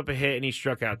 he gave up a hit, and he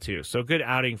struck out too. So good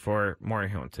outing for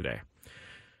Morejon today.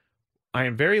 I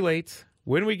am very late.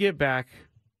 When we get back,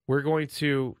 we're going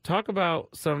to talk about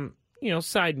some,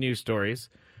 side news stories.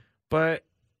 But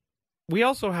we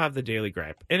also have the Daily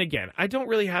Gripe. And again, I don't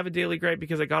really have a Daily Gripe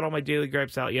because I got all my Daily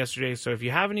Gripes out yesterday. So if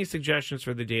you have any suggestions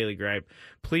for the Daily Gripe,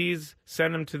 please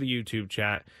send them to the YouTube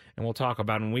chat, and we'll talk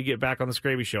about them when we get back on the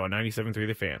Skraby Show on 97.3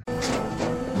 The Fan.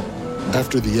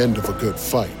 After the end of a good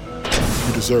fight,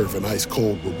 you deserve an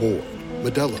ice-cold reward.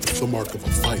 Modelo is the mark of a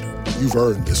fighter. You've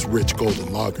earned this rich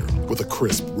golden lager with a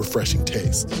crisp, refreshing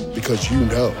taste. Because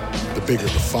the bigger the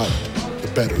fight, the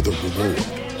better the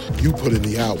reward. You put in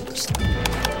the hours,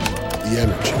 the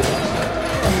energy,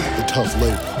 the tough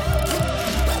labor.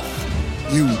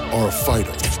 You are a fighter,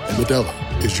 and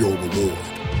Modelo is your reward.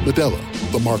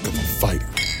 Modelo, the mark of a fighter.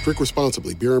 Drink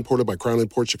responsibly. Beer imported by Crown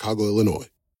Imports, Chicago, Illinois.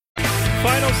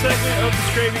 Final segment of the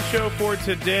Skraby Show for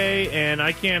today, and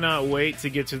I cannot wait to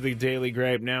get to the Daily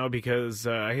Gripe now because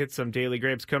I hit some Daily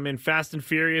Gripes come in fast and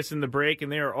furious in the break,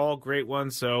 and they are all great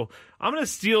ones. So I'm going to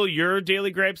steal your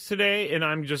Daily Gripes today, and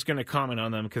I'm just going to comment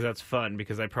on them because that's fun,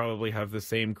 because I probably have the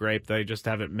same gripe that I just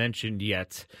haven't mentioned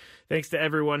yet. Thanks to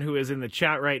everyone who is in the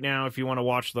chat right now. If you want to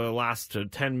watch the last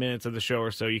 10 minutes of the show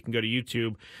or so, you can go to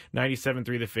YouTube,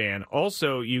 97.3 The Fan.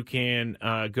 Also, you can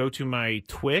go to my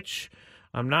Twitch.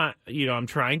 I'm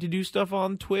trying to do stuff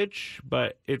on Twitch,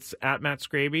 but it's at Matt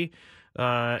Skraby.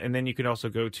 And then you can also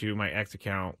go to my X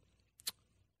account.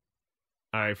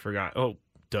 I forgot. Oh,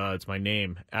 duh, it's my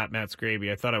name, at Matt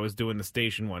Skraby. I thought I was doing the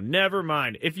station one. Never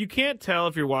mind. If you can't tell,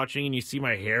 if you're watching and you see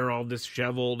my hair all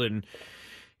disheveled and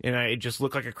I just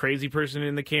look like a crazy person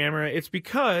in the camera, it's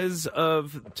because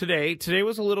of today. Today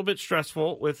was a little bit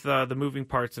stressful with the moving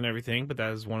parts and everything, but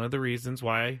that is one of the reasons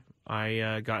why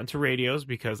I got into radios,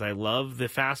 because I love the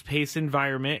fast-paced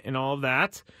environment and all of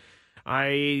that.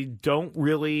 I don't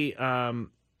really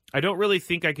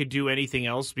think I could do anything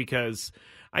else, because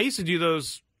I used to do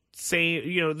those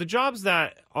the jobs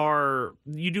that are,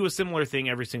 you do a similar thing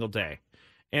every single day.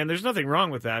 And there's nothing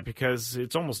wrong with that, because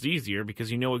it's almost easier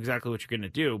because you know exactly what you're going to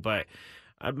do. But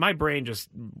my brain just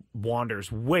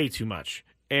wanders way too much.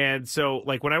 And so,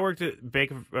 like, when I worked at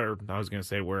I was going to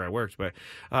say where I worked, but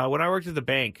when I worked at the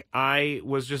bank, I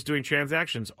was just doing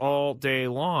transactions all day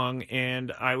long,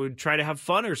 and I would try to have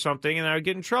fun or something, and I would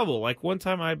get in trouble. Like, one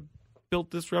time I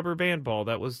built this rubber band ball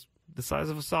that was the size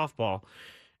of a softball,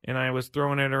 and I was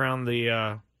throwing it around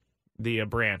the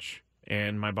branch,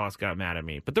 and my boss got mad at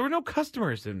me. But there were no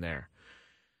customers in there.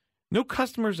 No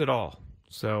customers at all.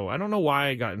 So I don't know why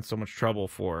I got in so much trouble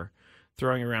for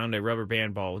throwing around a rubber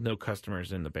band ball with no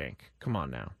customers in the bank. Come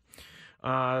on now.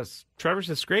 Trevor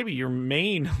says, Skraby, your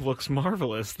mane looks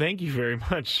marvelous. Thank you very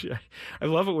much. I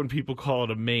love it when people call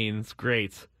it a mane. It's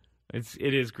great.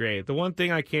 It is great. The one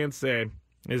thing I can say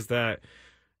is that,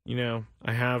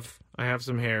 I have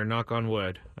some hair, knock on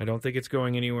wood. I don't think it's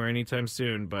going anywhere anytime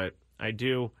soon, but I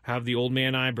do have the old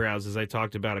man eyebrows, as I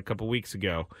talked about a couple weeks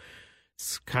ago.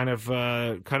 It's kind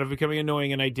of becoming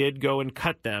annoying, and I did go and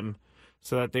cut them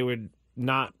so that they would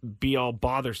not be all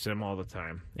bothersome all the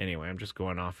time. Anyway, I'm just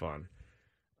going off on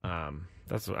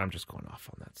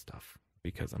that stuff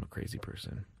because I'm a crazy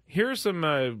person. Here are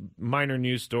some minor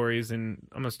news stories, and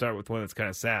I'm gonna start with one that's kind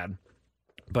of sad.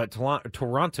 But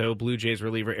Toronto Blue Jays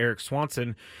reliever Eric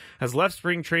Swanson has left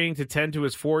spring training to tend to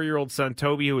his 4-year-old son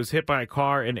Toby, who was hit by a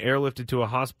car and airlifted to a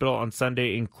hospital on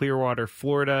Sunday in Clearwater,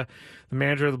 Florida. The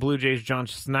manager of the Blue Jays, John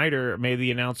Schneider, made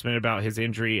the announcement about his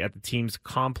injury at the team's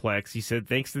complex. He said,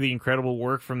 thanks to the incredible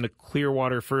work from the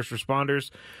Clearwater first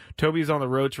responders, Toby is on the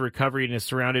road to recovery and is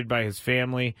surrounded by his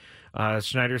family.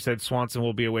 Schneider said Swanson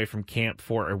will be away from camp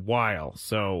for a while.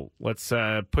 So let's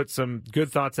put some good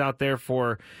thoughts out there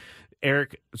for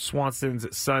Eric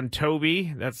Swanson's son,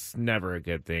 Toby. That's never a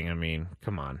good thing. I mean,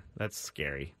 come on. That's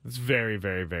scary. It's very,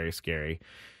 very, very scary.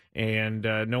 And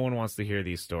no one wants to hear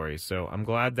these stories. So I'm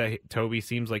glad that Toby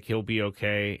seems like he'll be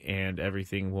okay and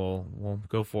everything will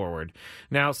go forward.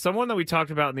 Now, someone that we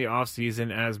talked about in the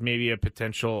offseason as maybe a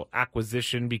potential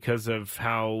acquisition because of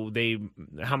how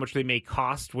much they may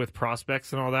cost with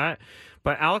prospects and all that.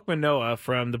 But Alek Manoah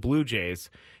from the Blue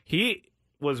Jays, he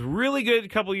was really good a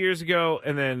couple years ago,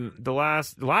 and then the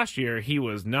last year he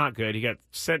was not good. He got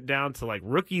sent down to like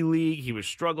rookie league. He was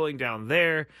struggling down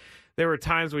there. There were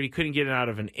times when he couldn't get out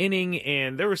of an inning,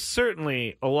 and there was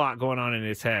certainly a lot going on in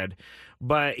his head.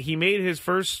 But he made his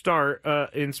first start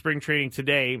in spring training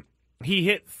today. He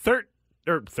hit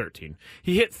 13.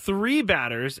 He hit 3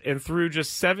 batters and threw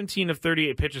just 17 of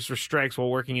 38 pitches for strikes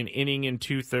while working an inning and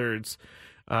 2/3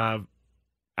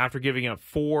 after giving up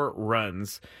 4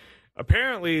 runs.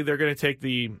 Apparently, they're going to take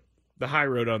the high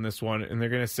road on this one, and they're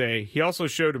going to say he also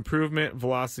showed improvement,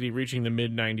 velocity, reaching the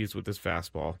mid-90s with his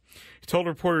fastball. He told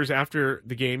reporters after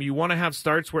the game, you want to have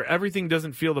starts where everything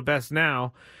doesn't feel the best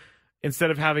now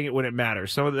instead of having it when it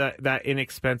matters. Some of that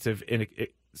inexpensive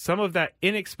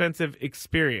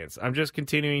experience. I'm just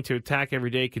continuing to attack every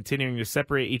day, continuing to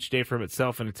separate each day from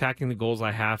itself and attacking the goals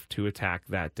I have to attack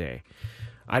that day.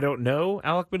 I don't know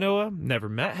Alek Manoah, never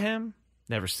met him,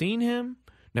 never seen him.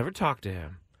 Never talked to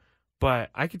him. But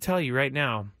I can tell you right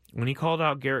now, when he called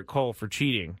out Garrett Cole for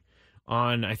cheating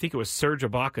on, I think it was Serge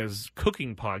Ibaka's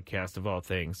cooking podcast of all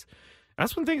things,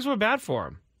 that's when things went bad for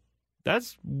him.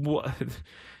 That's what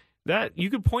that you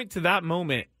could point to that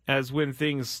moment as when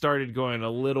things started going a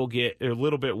little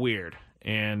bit weird.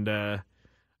 And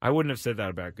I wouldn't have said that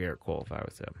about Garrett Cole if I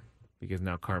was him. because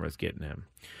now karma's getting him.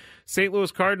 St.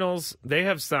 Louis Cardinals, they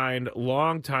have signed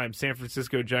longtime San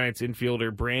Francisco Giants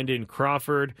infielder Brandon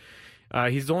Crawford.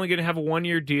 He's only going to have a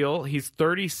one-year deal. He's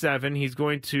 37. He's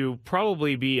going to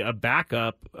probably be a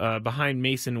backup behind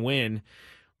Mason Wynn.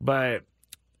 But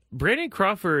Brandon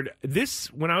Crawford,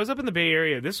 when I was up in the Bay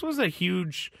Area, this was a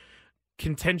huge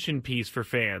contention piece for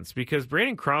fans because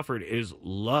Brandon Crawford is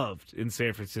loved in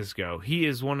San Francisco. He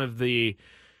is one of the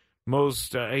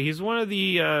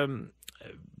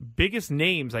biggest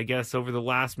names, I guess, over the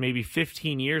last maybe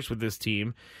 15 years with this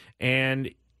team. And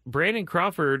Brandon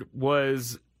Crawford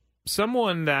was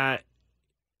someone that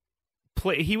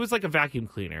he was like a vacuum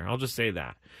cleaner. I'll just say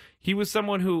that. He was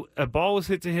someone who a ball was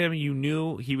hit to him, you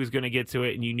knew he was going to get to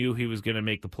it, and you knew he was going to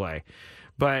make the play.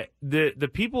 But the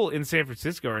people in San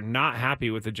Francisco are not happy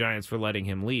with the Giants for letting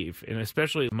him leave, and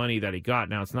especially the money that he got.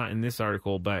 Now, it's not in this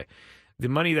article, but the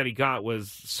money that he got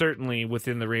was certainly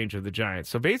within the range of the Giants.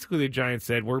 So basically the Giants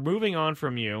said, we're moving on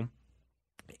from you,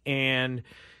 and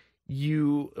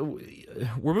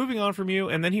we're moving on from you,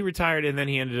 and then he retired, and then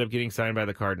he ended up getting signed by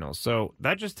the Cardinals. So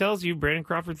that just tells you Brandon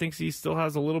Crawford thinks he still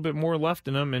has a little bit more left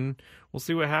in him, and we'll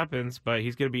see what happens, but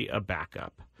he's going to be a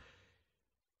backup.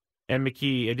 And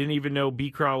McKee, I didn't even know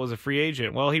B-Craw was a free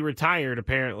agent. Well, he retired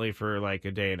apparently for like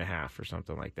a day and a half or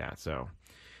something like that. So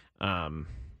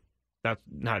that's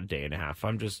not a day and a half.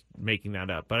 I'm just making that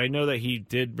up. But I know that he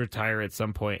did retire at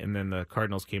some point, and then the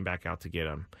Cardinals came back out to get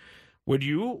him. Would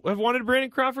you have wanted Brandon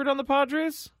Crawford on the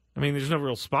Padres? I mean, there's no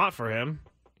real spot for him.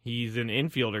 He's an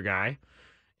infielder guy.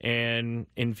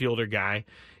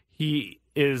 He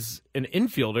is an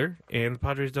infielder, and the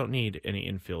Padres don't need any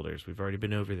infielders. We've already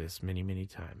been over this many, many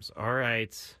times. All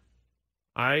right.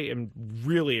 I am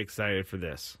really excited for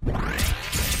this.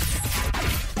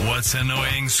 What's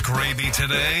annoying Skraby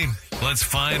today? Let's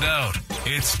find out.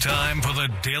 It's time for the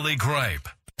Daily Gripe.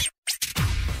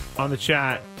 On the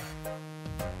chat,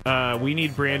 we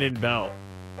need Brandon Belt.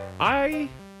 I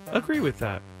agree with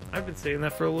that. I've been saying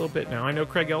that for a little bit now. I know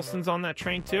Craig Elston's on that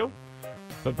train too.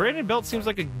 But Brandon Belt seems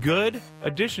like a good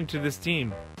addition to this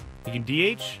team. He can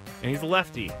DH, and he's a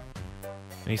lefty.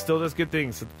 And he still does good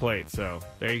things at the plate. So,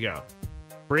 there you go.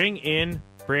 Bring in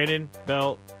Brandon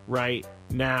Belt right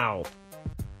now.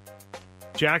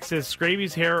 Jack says,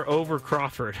 Skraby's hair over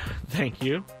Crawford. Thank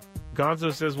you.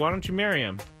 Gonzo says, why don't you marry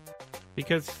him?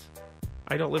 Because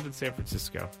I don't live in San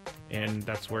Francisco. And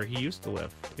that's where he used to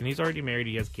live. And he's already married.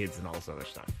 He has kids and all this other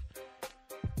stuff.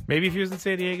 Maybe if he was in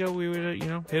San Diego, we would,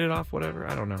 hit it off, whatever.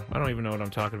 I don't know. I don't even know what I'm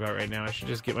talking about right now. I should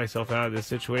just get myself out of this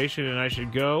situation, and I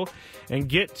should go and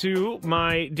get to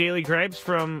my daily gripes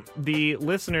from the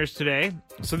listeners today.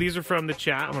 So these are from the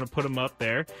chat. I'm going to put them up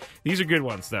there. These are good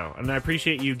ones, though, and I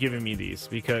appreciate you giving me these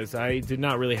because I did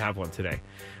not really have one today.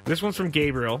 This one's from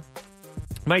Gabriel.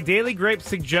 My daily gripe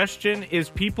suggestion is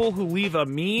people who leave a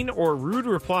mean or rude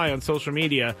reply on social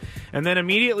media and then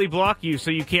immediately block you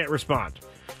so you can't respond.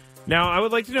 Now, I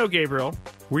would like to know, Gabriel,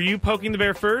 were you poking the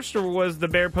bear first, or was the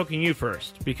bear poking you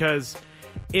first? Because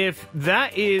if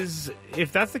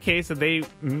that's the case, that they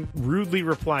rudely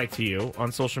reply to you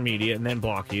on social media and then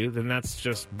block you, then that's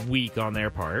just weak on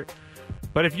their part.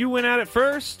 But if you went at it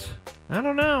first, I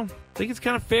don't know. I think it's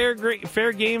kind of fair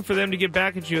game for them to get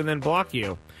back at you and then block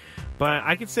you. But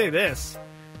I could say this.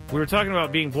 We were talking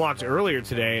about being blocked earlier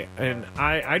today, and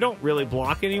I don't really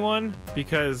block anyone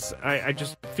because I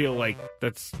just feel like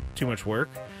that's too much work.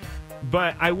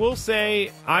 But I will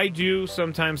say I do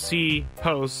sometimes see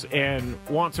posts and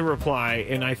want to reply,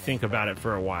 and I think about it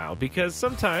for a while because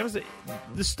sometimes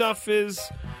the stuff is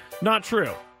not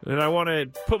true. And I want to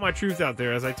put my truth out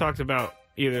there, as I talked about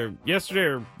either yesterday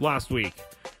or last week.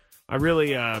 I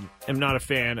really am not a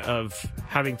fan of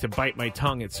having to bite my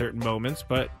tongue at certain moments,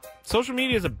 but social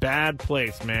media is a bad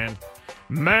place, man.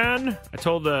 I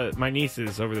told my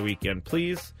nieces over the weekend,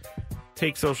 please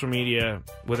take social media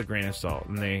with a grain of salt.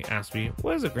 And they asked me,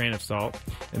 what is a grain of salt?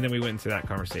 And then we went into that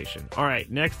conversation. All right,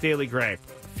 next daily gripe.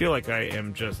 I feel like I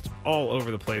am just all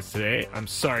over the place today. I'm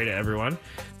sorry to everyone.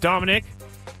 Dominic,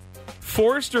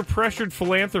 forced or pressured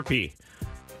philanthropy.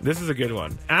 This is a good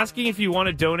one. Asking if you want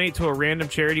to donate to a random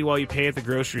charity while you pay at the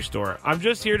grocery store. I'm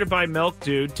just here to buy milk,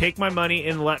 dude. Take my money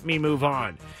and let me move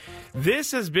on.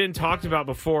 This has been talked about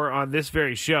before on this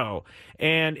very show,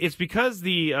 and it's because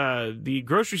the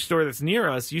grocery store that's near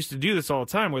us used to do this all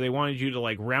the time, where they wanted you to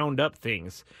like round up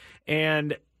things.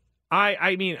 And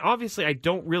I mean, obviously, I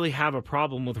don't really have a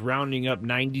problem with rounding up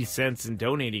 90 cents and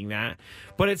donating that,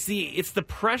 but it's the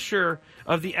pressure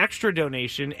of the extra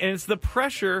donation, and it's the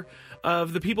pressure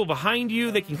of the people behind you.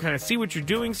 They can kind of see what you're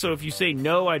doing. So if you say,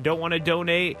 no, I don't want to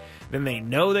donate, then they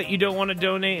know that you don't want to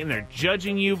donate, and they're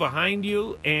judging you behind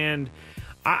you. And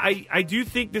I do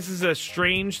think this is a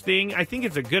strange thing. I think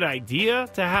it's a good idea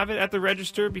to have it at the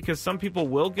register because some people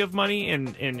will give money,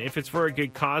 and if it's for a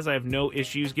good cause, I have no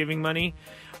issues giving money.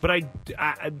 But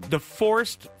the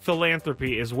forced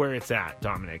philanthropy is where it's at,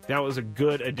 Dominic. That was a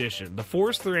good addition. The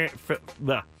forced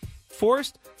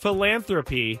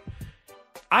philanthropy,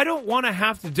 I don't want to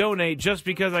have to donate just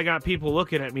because I got people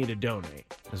looking at me to donate,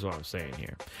 is what I'm saying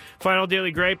here. Final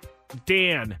Daily Gripe,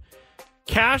 Dan.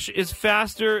 Cash is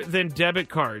faster than debit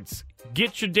cards.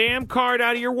 Get your damn card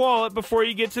out of your wallet before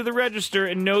you get to the register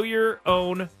and know your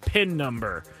own PIN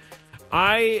number.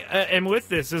 I am with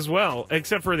this as well,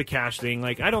 except for the cash thing.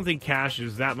 Like, I don't think cash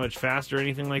is that much faster or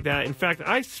anything like that. In fact,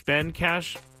 I spend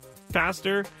cash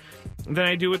faster than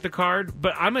I do with the card,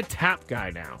 but I'm a tap guy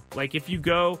now. Like, if you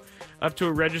go up to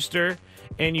a register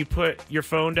and you put your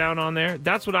phone down on there,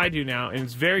 that's what I do now, and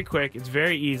it's very quick, it's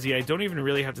very easy. I don't even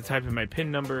really have to type in my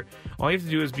PIN number. All you have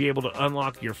to do is be able to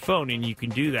unlock your phone, and you can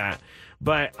do that.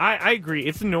 But I agree,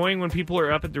 it's annoying when people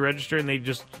are up at the register and they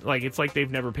just, like, it's like they've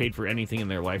never paid for anything in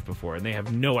their life before, and they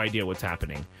have no idea what's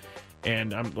happening.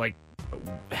 And I'm like,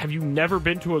 have you never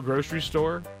been to a grocery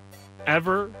store?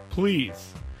 Ever?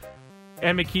 Please.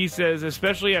 And McKee says,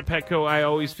 especially at Petco, I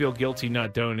always feel guilty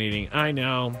not donating. I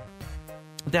know.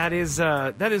 That is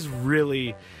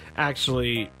really,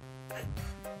 actually,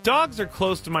 dogs are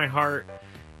close to my heart,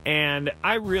 and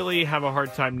I really have a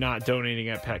hard time not donating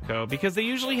at Petco because they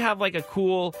usually have like a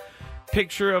cool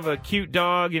picture of a cute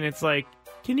dog, and it's like,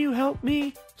 can you help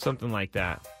me? Something like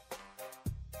that.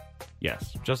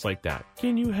 Yes, just like that.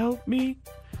 Can you help me?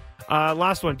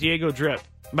 Last one, Diego Drip.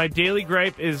 My daily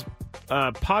gripe is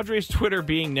Padres Twitter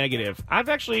being negative. I've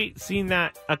actually seen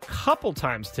that a couple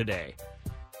times today.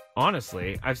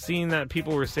 Honestly, I've seen that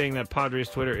people were saying that Padres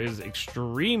Twitter is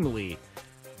extremely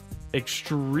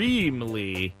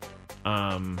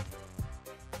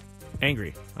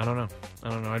angry. I don't know.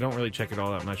 I don't really check it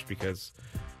all that much because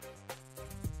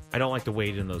I don't like to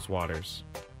wade in those waters.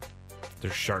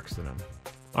 There's sharks in them.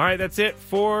 All right, that's it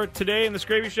for today in the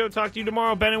Skraby Show. Talk to you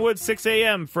tomorrow, Ben and Wood, 6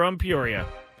 a.m. from Peoria.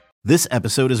 This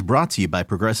episode is brought to you by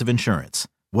Progressive Insurance.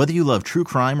 Whether you love true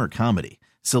crime or comedy,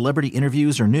 celebrity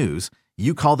interviews or news,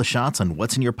 you call the shots on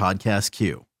what's in your podcast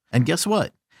queue. And guess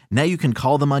what? Now you can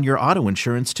call them on your auto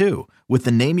insurance too with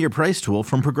the Name Your Price tool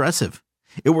from Progressive.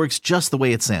 It works just the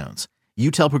way it sounds. You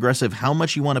tell Progressive how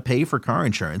much you want to pay for car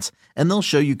insurance, and they'll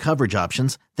show you coverage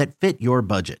options that fit your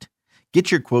budget. Get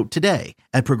your quote today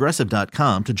at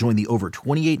Progressive.com to join the over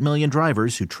 28 million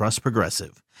drivers who trust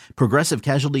Progressive. Progressive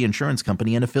Casualty Insurance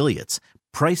Company and Affiliates.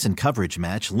 Price and coverage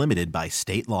match limited by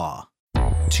state law.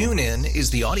 TuneIn is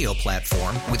the audio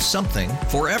platform with something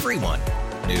for everyone.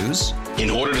 News. In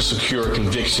order to secure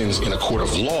convictions in a court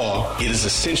of law, it is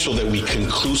essential that we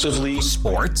conclusively.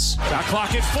 Sports. Got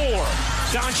clock at 4.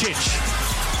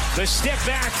 Doncic. The step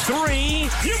back 3.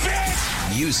 You bet.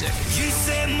 Music. You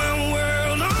set my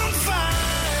world on fire.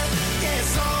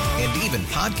 Yes, and even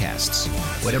podcasts.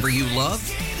 Whatever you love,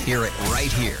 hear it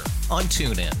right here on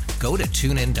TuneIn. Go to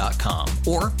TuneIn.com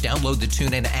or download the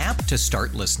TuneIn app to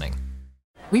start listening.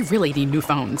 We really need new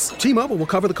phones. T-Mobile will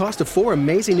cover the cost of 4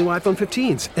 amazing new iPhone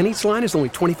 15s, and each line is only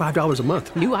 $25 a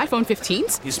month. New iPhone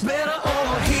 15s? it's better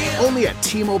over here. Only at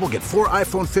T-Mobile, get 4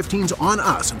 iPhone 15s on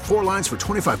us and 4 lines for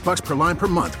 $25 per line per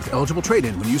month with eligible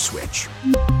trade-in when you switch.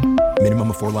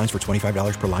 Minimum of 4 lines for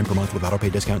 $25 per line per month with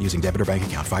autopay discount using debit or bank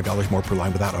account. $5 more per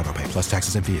line without autopay, plus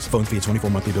taxes and fees. Phone fee at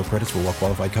 24 monthly bill credits for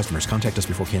well-qualified customers. Contact us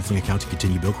before canceling account to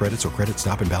continue bill credits or credit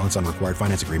stop and balance on required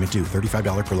finance agreement due.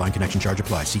 $35 per line connection charge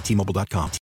applies. See T-Mobile.com.